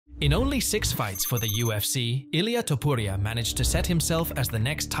In only 6 fights for the UFC, Ilia Topuria managed to set himself as the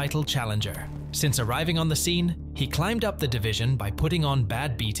next title challenger. Since arriving on the scene, he climbed up the division by putting on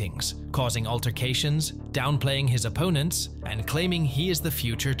bad beatings, causing altercations, downplaying his opponents, and claiming he is the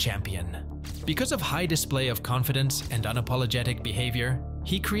future champion. Because of high display of confidence and unapologetic behavior,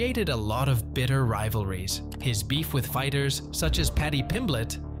 he created a lot of bitter rivalries. His beef with fighters such as Paddy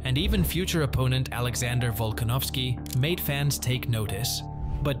Pimblett and even future opponent Alexander Volkanovski made fans take notice.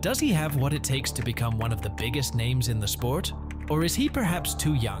 But does he have what it takes to become one of the biggest names in the sport? Or is he perhaps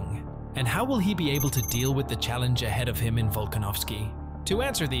too young? And how will he be able to deal with the challenge ahead of him in Volkanovski? To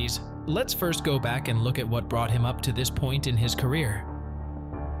answer these, let's first go back and look at what brought him up to this point in his career.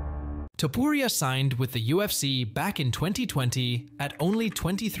 Topuria signed with the UFC back in 2020 at only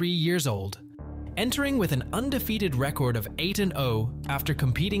 23 years old, entering with an undefeated record of 8-0 after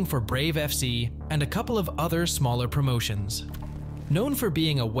competing for Brave FC and a couple of other smaller promotions. Known for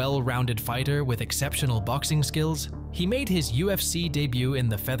being a well-rounded fighter with exceptional boxing skills, he made his UFC debut in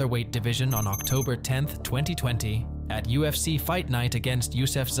the featherweight division on October 10, 2020 at UFC Fight Night against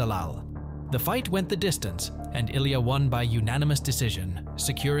Youssef Zalal. The fight went the distance, and Ilia won by unanimous decision,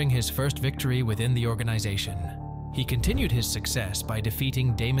 securing his first victory within the organization. He continued his success by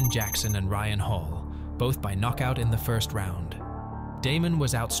defeating Damon Jackson and Ryan Hall, both by knockout in the first round. Damon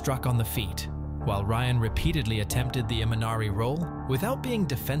was outstruck on the feet, while Ryan repeatedly attempted the Imanari roll without being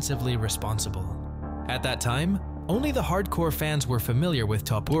defensively responsible. At that time, only the hardcore fans were familiar with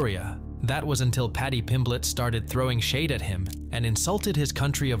Topuria. That was until Paddy Pimblett started throwing shade at him and insulted his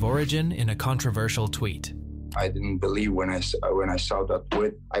country of origin in a controversial tweet. I didn't believe when I saw that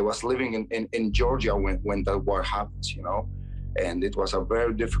tweet. I was living in Georgia when that war happened, you know, and it was a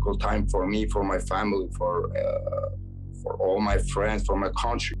very difficult time for me, for my family, for all my friends, for my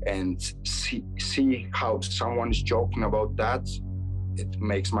country, and see how someone is joking about that, it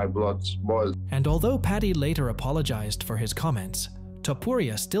makes my blood boil. And although Paddy later apologized for his comments,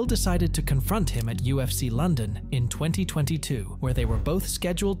 Topuria still decided to confront him at UFC London in 2022, where they were both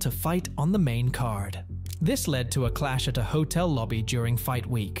scheduled to fight on the main card. This led to a clash at a hotel lobby during fight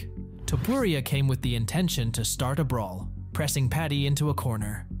week. Topuria came with the intention to start a brawl, pressing Paddy into a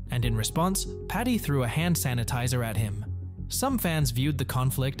corner, and in response, Paddy threw a hand sanitizer at him. Some fans viewed the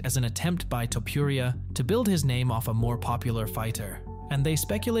conflict as an attempt by Topuria to build his name off a more popular fighter, and they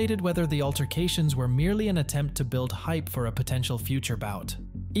speculated whether the altercations were merely an attempt to build hype for a potential future bout.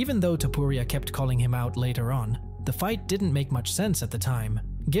 Even though Topuria kept calling him out later on, the fight didn't make much sense at the time,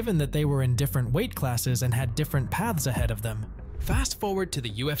 given that they were in different weight classes and had different paths ahead of them. Fast forward to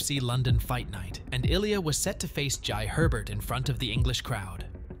the UFC London Fight Night, and Ilia was set to face Jai Herbert in front of the English crowd.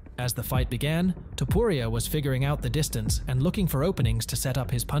 As the fight began, Topuria was figuring out the distance and looking for openings to set up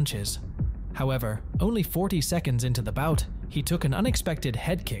his punches. However, only 40 seconds into the bout, he took an unexpected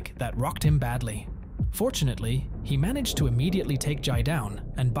head kick that rocked him badly. Fortunately, he managed to immediately take Jai down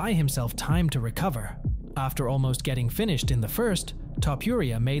and buy himself time to recover. After almost getting finished in the first,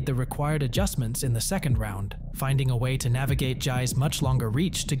 Topuria made the required adjustments in the second round, finding a way to navigate Jai's much longer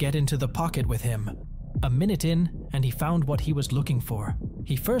reach to get into the pocket with him. A minute in, and he found what he was looking for.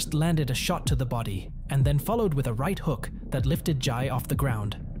 He first landed a shot to the body, and then followed with a right hook that lifted Jai off the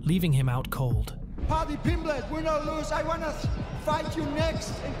ground, leaving him out cold. Paddy Pimblett, win or lose, I wanna fight you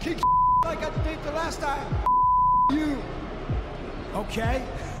next and kick like I did the last time. You. Okay?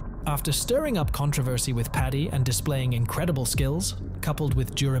 After stirring up controversy with Paddy and displaying incredible skills, coupled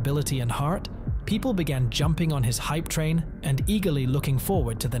with durability and heart, people began jumping on his hype train and eagerly looking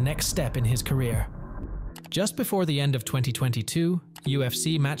forward to the next step in his career. Just before the end of 2022,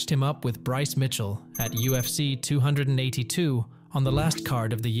 UFC matched him up with Bryce Mitchell at UFC 282 on the last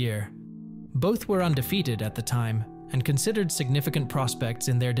card of the year. Both were undefeated at the time and considered significant prospects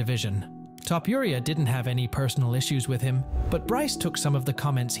in their division. Topuria didn't have any personal issues with him, but Bryce took some of the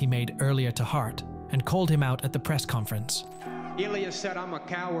comments he made earlier to heart and called him out at the press conference. Ilia said I'm a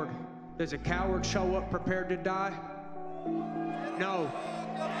coward. Does a coward show up prepared to die? No.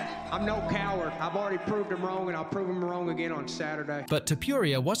 I'm no coward. I've already proved him wrong, and I'll prove him wrong again on Saturday. But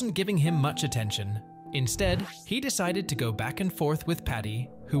Topuria wasn't giving him much attention. Instead, he decided to go back and forth with Paddy,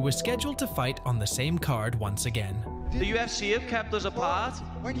 who was scheduled to fight on the same card once again. The UFC have kept us apart.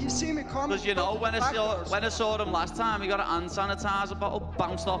 When you see me coming, because you know, when I saw him last time, he got a hand sanitizer bottle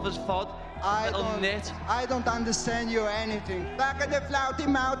bounced off his foot. I don't understand you or anything.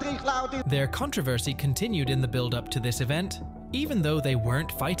 Their controversy continued in the build-up to this event, even though they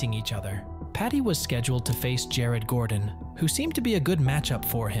weren't fighting each other. Paddy was scheduled to face Jared Gordon, who seemed to be a good matchup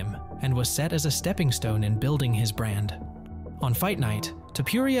for him, and was set as a stepping stone in building his brand. On fight night,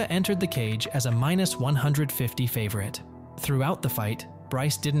 Topuria entered the cage as a -150 favorite. Throughout the fight,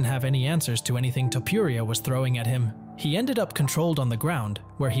 Bryce didn't have any answers to anything Topuria was throwing at him. He ended up controlled on the ground,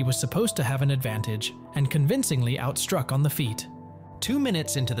 where he was supposed to have an advantage, and convincingly outstruck on the feet. 2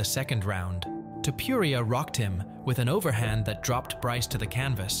 minutes into the second round, Topuria rocked him with an overhand that dropped Bryce to the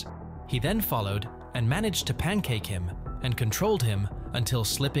canvas. He then followed and managed to pancake him and controlled him until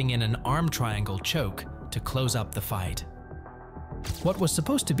slipping in an arm triangle choke to close up the fight. What was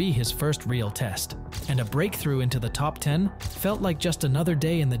supposed to be his first real test, and a breakthrough into the top 10, felt like just another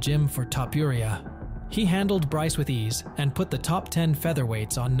day in the gym for Topuria. He handled Bryce with ease and put the top 10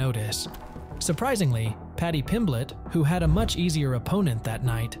 featherweights on notice. Surprisingly, Paddy Pimblett, who had a much easier opponent that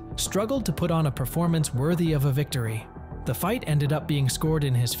night, struggled to put on a performance worthy of a victory. The fight ended up being scored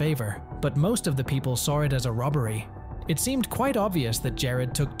in his favor, but most of the people saw it as a robbery. It seemed quite obvious that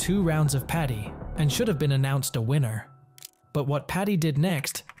Jared took 2 rounds of Paddy and should have been announced a winner. But what Paddy did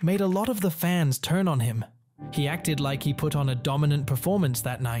next made a lot of the fans turn on him. He acted like he put on a dominant performance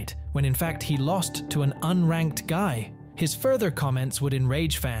that night, when in fact he lost to an unranked guy. His further comments would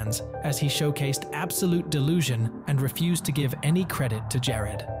enrage fans, as he showcased absolute delusion and refused to give any credit to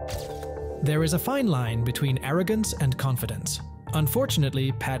Jared. There is a fine line between arrogance and confidence.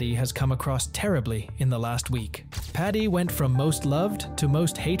 Unfortunately, Paddy has come across terribly in the last week. Paddy went from most loved to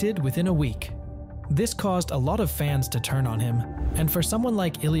most hated within a week. This caused a lot of fans to turn on him, and for someone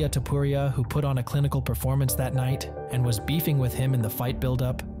like Ilia Topuria, who put on a clinical performance that night and was beefing with him in the fight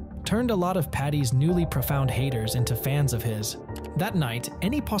build-up, turned a lot of Paddy's newly profound haters into fans of his. That night,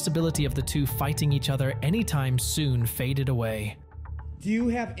 any possibility of the two fighting each other anytime soon faded away. Do you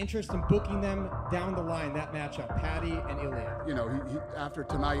have interest in booking them down the line, that matchup, Paddy and Ilia? You know, he after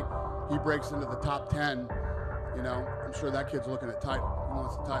tonight, he breaks into the top 10. You know, I'm sure that kid's looking at title. He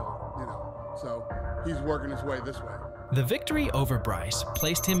wants the title, you know. So he's working his way this way. The victory over Bryce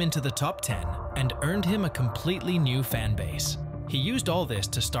placed him into the top 10 and earned him a completely new fan base. He used all this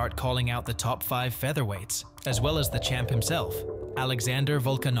to start calling out the top 5 featherweights, as well as the champ himself, Alexander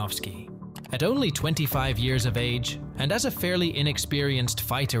Volkanovski. At only 25 years of age, and as a fairly inexperienced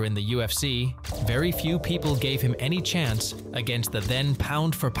fighter in the UFC, very few people gave him any chance against the then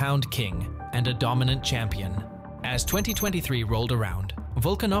pound-for-pound king and a dominant champion. As 2023 rolled around,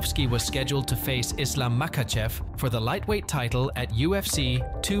 Volkanovski was scheduled to face Islam Makhachev for the lightweight title at UFC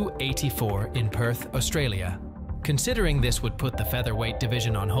 284 in Perth, Australia. Considering this would put the featherweight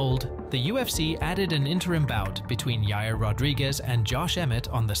division on hold, the UFC added an interim bout between Yair Rodriguez and Josh Emmett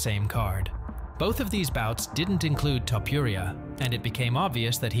on the same card. Both of these bouts didn't include Topuria, and it became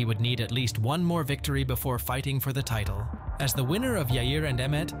obvious that he would need at least one more victory before fighting for the title, as the winner of Yair and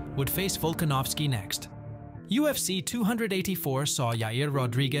Emmett would face Volkanovski next. UFC 284 saw Yair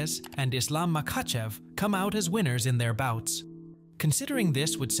Rodriguez and Islam Makhachev come out as winners in their bouts. Considering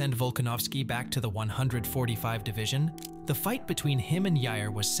this would send Volkanovski back to the 145 division, the fight between him and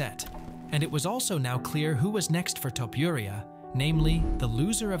Yair was set, and it was also now clear who was next for Topuria, namely the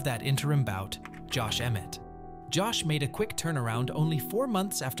loser of that interim bout, Josh Emmett. Josh made a quick turnaround only 4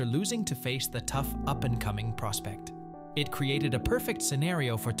 months after losing to face the tough up-and-coming prospect. It created a perfect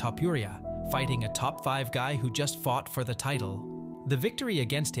scenario for Topuria, fighting a top 5 guy who just fought for the title. The victory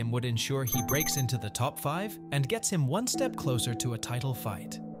against him would ensure he breaks into the top 5 and gets him one step closer to a title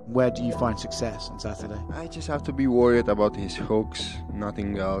fight. Where do you find success on Saturday? I just have to be worried about his hooks,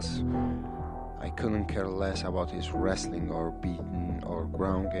 nothing else. I couldn't care less about his wrestling or beating or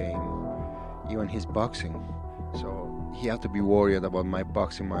ground game, even his boxing. So he had to be worried about my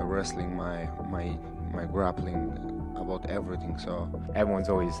boxing, my wrestling, my grappling, about everything. So everyone's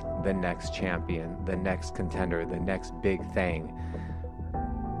always the next champion, the next contender, the next big thing.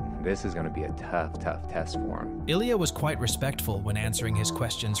 This is going to be a tough test for him. Ilia was quite respectful when answering his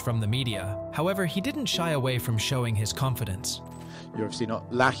questions from the media. However, he didn't shy away from showing his confidence. You're obviously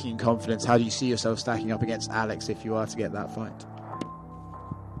not lacking in confidence. How do you see yourself stacking up against Alex if you are to get that fight?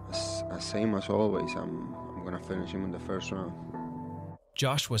 Same as always. I'm going to finish him in the first round.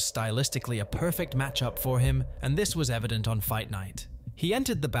 Josh was stylistically a perfect matchup for him, and this was evident on fight night. He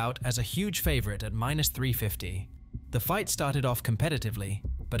entered the bout as a huge favorite at -350. The fight started off competitively,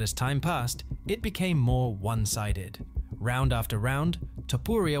 but as time passed, it became more one-sided. Round after round,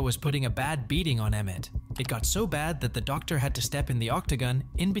 Topuria was putting a bad beating on Emmett. It got so bad that the doctor had to step in the octagon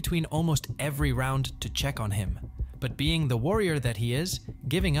in between almost every round to check on him. But being the warrior that he is,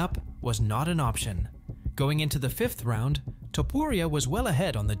 giving up was not an option. Going into the 5th round, Topuria was well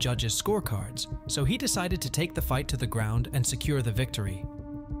ahead on the judges' scorecards, so he decided to take the fight to the ground and secure the victory.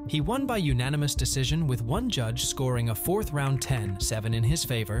 He won by unanimous decision, with one judge scoring a 4th round 10-7 in his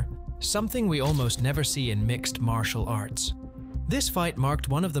favor, something we almost never see in mixed martial arts. This fight marked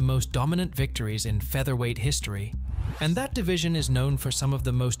one of the most dominant victories in featherweight history, And that division is known for some of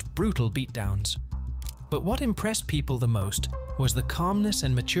the most brutal beatdowns. But what impressed people the most was the calmness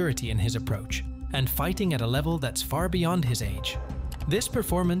and maturity in his approach, and fighting at a level that's far beyond his age. This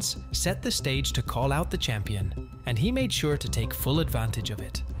performance set the stage to call out the champion, and he made sure to take full advantage of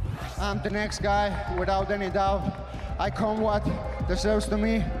it. I'm the next guy, without any doubt. I come what deserves to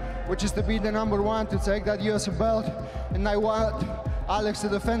me, which is to be the #1, to take that UFC belt, and I want Alex to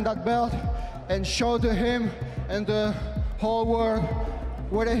defend that belt and show to him and the whole world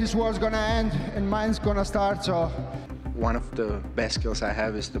where his war's gonna end and mine's gonna start. So one of the best skills I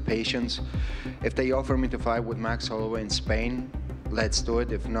have is the patience. If they offer me to fight with Max Holloway in Spain, let's do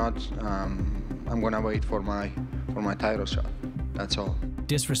it. If not, I'm gonna wait for my title shot. That's all.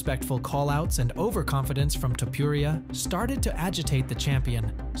 Disrespectful call-outs and overconfidence from Topuria started to agitate the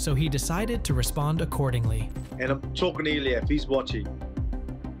champion, so he decided to respond accordingly. And I'm talking to Ilia, if he's watching,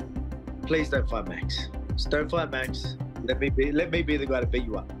 please don't fight Max. Just don't fight Max. Let me be the guy to beat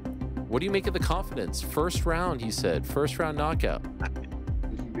you up. What do you make of the confidence? First round, you said. First round knockout.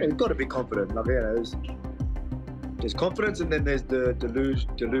 You've got to be confident. Like, there's confidence and then there's the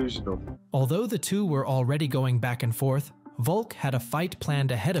delusional. Although the two were already going back and forth, Volk had a fight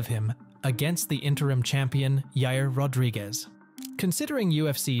planned ahead of him against the interim champion Yair Rodriguez. Considering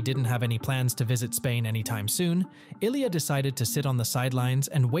UFC didn't have any plans to visit Spain anytime soon, Ilia decided to sit on the sidelines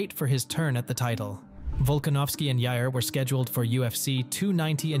and wait for his turn at the title. Volkanovski and Yair were scheduled for UFC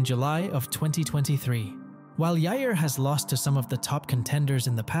 290 in July of 2023. While Yair has lost to some of the top contenders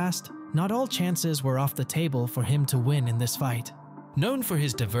in the past, not all chances were off the table for him to win in this fight. Known for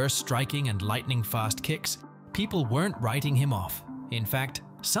his diverse striking and lightning-fast kicks, people weren't writing him off. In fact,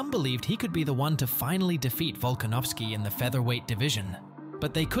 some believed he could be the one to finally defeat Volkanovski in the featherweight division.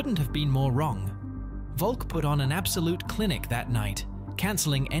 But they couldn't have been more wrong. Volk put on an absolute clinic that night,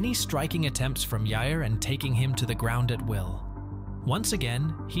 cancelling any striking attempts from Yair and taking him to the ground at will. Once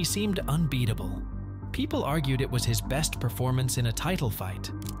again, he seemed unbeatable. People argued it was his best performance in a title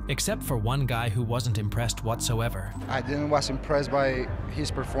fight, except for one guy who wasn't impressed whatsoever. I was impressed by his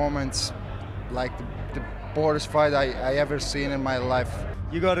performance, like the boldest fight I ever seen in my life.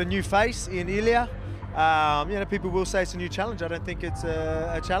 You got a new face in Ilia. People will say it's a new challenge. I don't think it's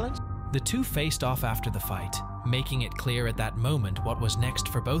a challenge. The two faced off after the fight, making it clear at that moment what was next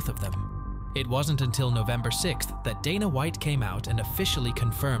for both of them. It wasn't until November 6th that Dana White came out and officially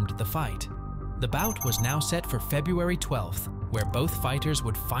confirmed the fight. The bout was now set for February 12th, where both fighters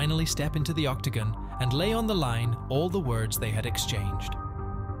would finally step into the octagon and lay on the line all the words they had exchanged.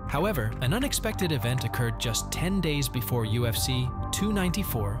 However, an unexpected event occurred just 10 days before UFC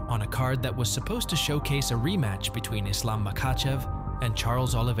 294 on a card that was supposed to showcase a rematch between Islam Makhachev and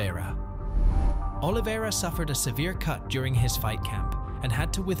Charles Oliveira. Oliveira suffered a severe cut during his fight camp and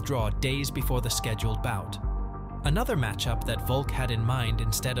had to withdraw days before the scheduled bout. Another matchup that Volk had in mind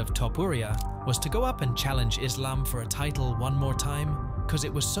instead of Topuria was to go up and challenge Islam for a title one more time, because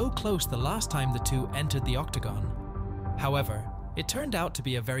it was so close the last time the two entered the octagon. However, it turned out to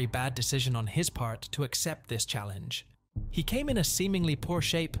be a very bad decision on his part to accept this challenge. He came in a seemingly poor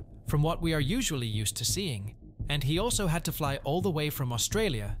shape from what we are usually used to seeing, and he also had to fly all the way from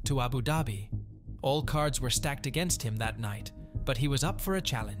Australia to Abu Dhabi. All cards were stacked against him that night, but he was up for a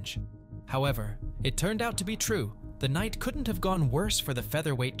challenge. However, it turned out to be true. The night couldn't have gone worse for the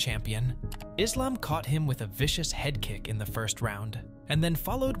featherweight champion. Islam caught him with a vicious head kick in the first round, and then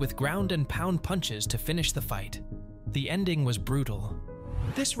followed with ground and pound punches to finish the fight. The ending was brutal.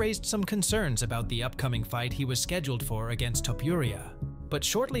 This raised some concerns about the upcoming fight he was scheduled for against Topuria, but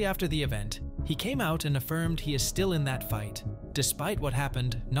shortly after the event, he came out and affirmed he is still in that fight, despite what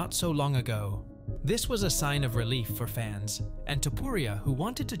happened not so long ago. This was a sign of relief for fans, and Topuria, who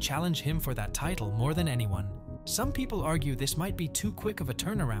wanted to challenge him for that title more than anyone. Some people argue this might be too quick of a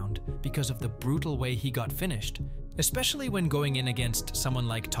turnaround because of the brutal way he got finished, especially when going in against someone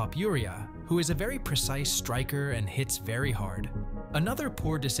like Topuria, who is a very precise striker and hits very hard. Another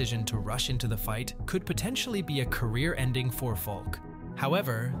poor decision to rush into the fight could potentially be a career ending for Volk.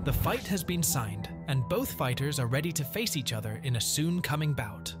 However, the fight has been signed, and both fighters are ready to face each other in a soon coming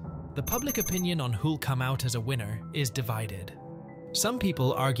bout. The public opinion on who'll come out as a winner is divided. Some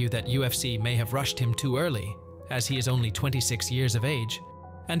people argue that UFC may have rushed him too early, as he is only 26 years of age,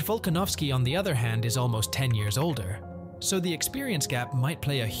 and Volkanovski on the other hand is almost 10 years older, so the experience gap might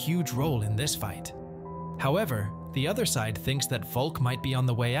play a huge role in this fight. However, the other side thinks that Volk might be on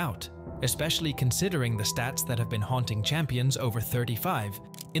the way out, especially considering the stats that have been haunting champions over 35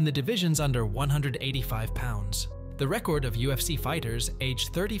 in the divisions under 185 pounds. The record of UFC fighters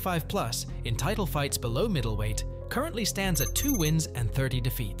aged 35 plus in title fights below middleweight currently stands at 2 wins and 30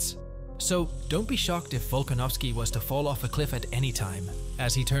 defeats. So don't be shocked if Volkanovski was to fall off a cliff at any time,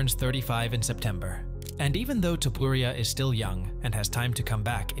 as he turns 35 in September. And even though Topuria is still young and has time to come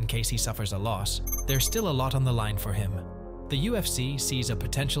back in case he suffers a loss, there's still a lot on the line for him. The UFC sees a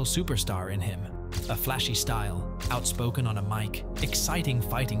potential superstar in him. A flashy style, outspoken on a mic, exciting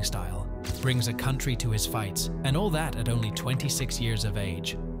fighting style, brings a country to his fights, and all that at only 26 years of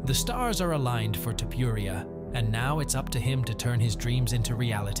age. The stars are aligned for Topuria, and now it's up to him to turn his dreams into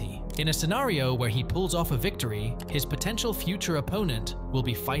reality. In a scenario where he pulls off a victory, his potential future opponent will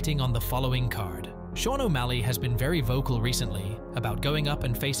be fighting on the following card. Sean O'Malley has been very vocal recently about going up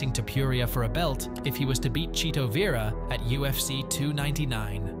and facing Topuria for a belt if he was to beat Chito Vera at UFC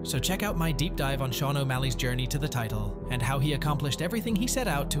 299. So check out my deep dive on Sean O'Malley's journey to the title and how he accomplished everything he set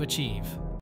out to achieve.